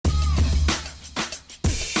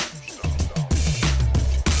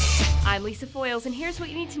I'm Lisa Foyles, and here's what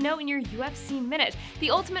you need to know in your UFC Minute.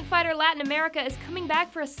 The Ultimate Fighter Latin America is coming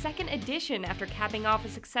back for a second edition after capping off a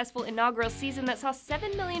successful inaugural season that saw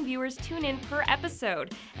 7 million viewers tune in per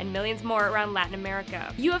episode, and millions more around Latin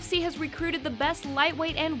America. UFC has recruited the best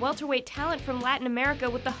lightweight and welterweight talent from Latin America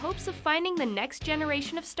with the hopes of finding the next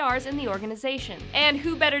generation of stars in the organization. And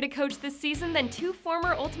who better to coach this season than two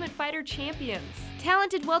former Ultimate Fighter champions?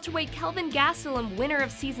 Talented welterweight Kelvin Gastelum, winner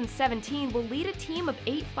of Season 17, will lead a team of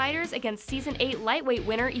 8 fighters against Season 8 lightweight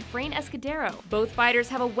winner Efrain Escudero. Both fighters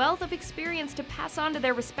have a wealth of experience to pass on to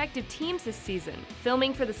their respective teams this season.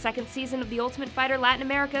 Filming for the second season of The Ultimate Fighter Latin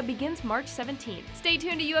America begins March 17th. Stay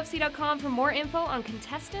tuned to UFC.com for more info on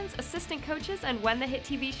contestants, assistant coaches, and when the hit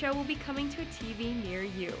TV show will be coming to a TV near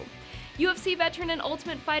you. UFC veteran and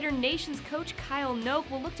Ultimate Fighter Nations coach Kyle Noke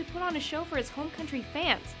will look to put on a show for his home country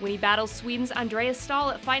fans when he battles Sweden's Andreas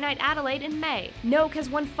Stahl at Fight Night Adelaide in May. Noke has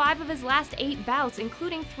won 5 of his last 8 bouts,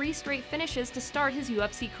 including 3 straight finishes to start his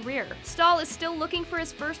UFC career. Stahl is still looking for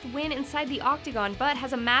his first win inside the octagon, but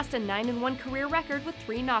has amassed a 9-1 career record with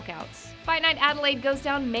 3 knockouts. Fight Night Adelaide goes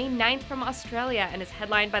down May 9th from Australia and is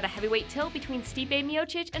headlined by the heavyweight tilt between Stipe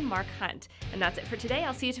Miocic and Mark Hunt. And that's it for today.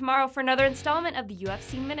 I'll see you tomorrow for another installment of the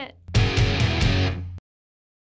UFC Minute.